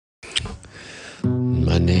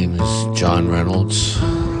name is John Reynolds,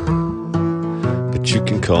 but you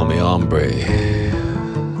can call me Hombre.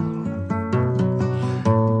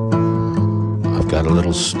 I've got a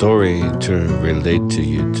little story to relate to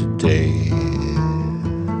you today.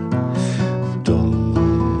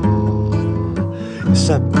 Yes,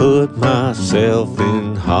 I put myself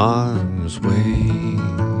in harm's way.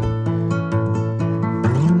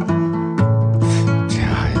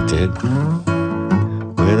 Yeah, I did.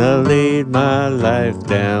 When I laid my life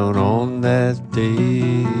down on that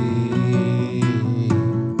day,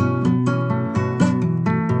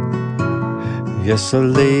 yes, I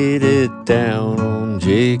laid it down on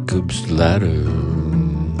Jacob's ladder.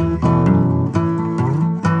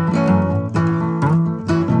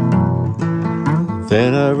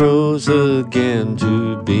 Then I rose again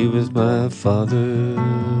to be with my Father.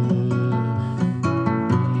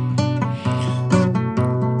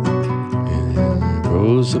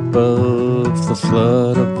 Rose above the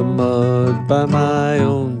flood of the mud by my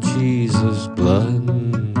own Jesus' blood.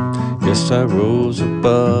 Yes, I rose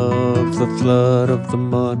above the flood of the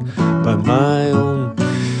mud by my own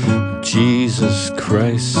Jesus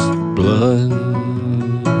Christ's blood.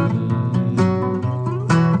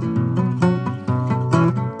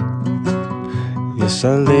 Yes,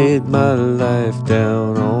 I laid my life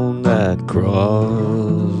down on that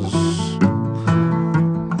cross.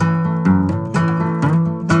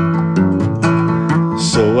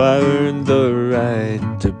 So I earned the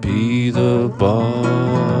right to be the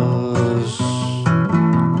boss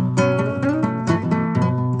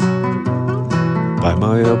by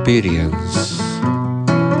my obedience.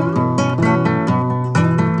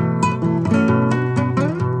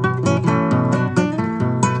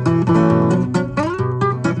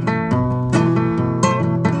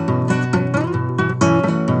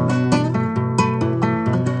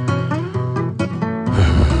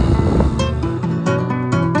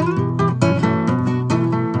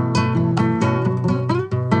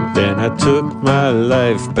 Then I took my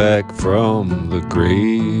life back from the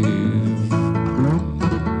grave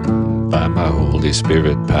by my Holy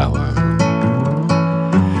Spirit power,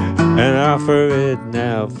 and offer it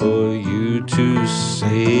now for you to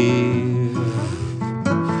save.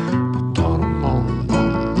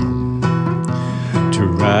 To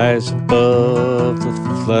rise above the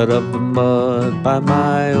flood of the mud by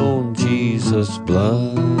my own Jesus'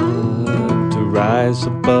 blood. To rise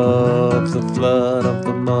above the flood of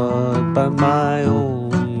the mud by my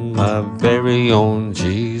own, my very own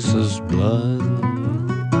Jesus' blood.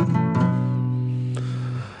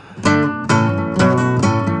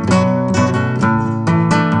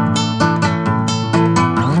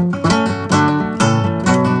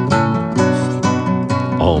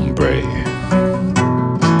 Hombre.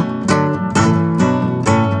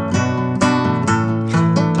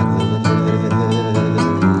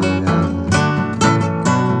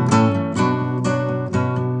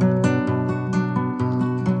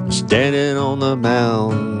 Standing on the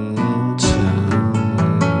mountain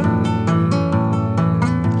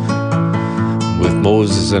with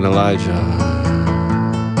Moses and Elijah,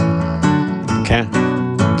 count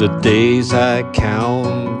the days I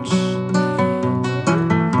count,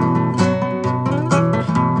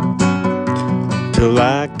 till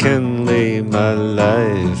I can lay my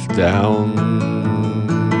life down.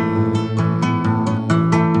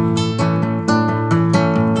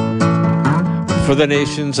 For the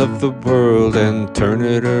nations of the world and turn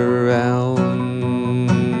it around.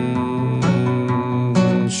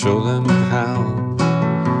 Show them how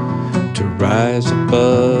to rise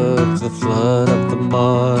above the flood of the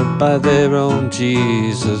mud by their own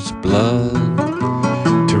Jesus' blood.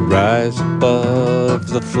 To rise above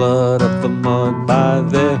the flood of the mud by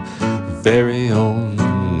their very own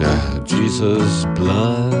Jesus'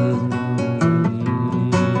 blood.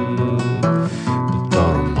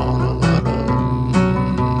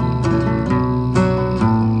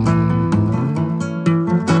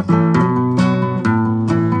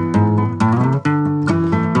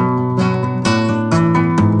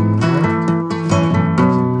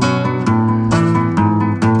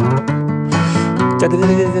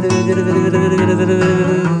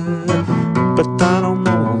 But I don't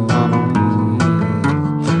know.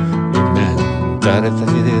 Amen.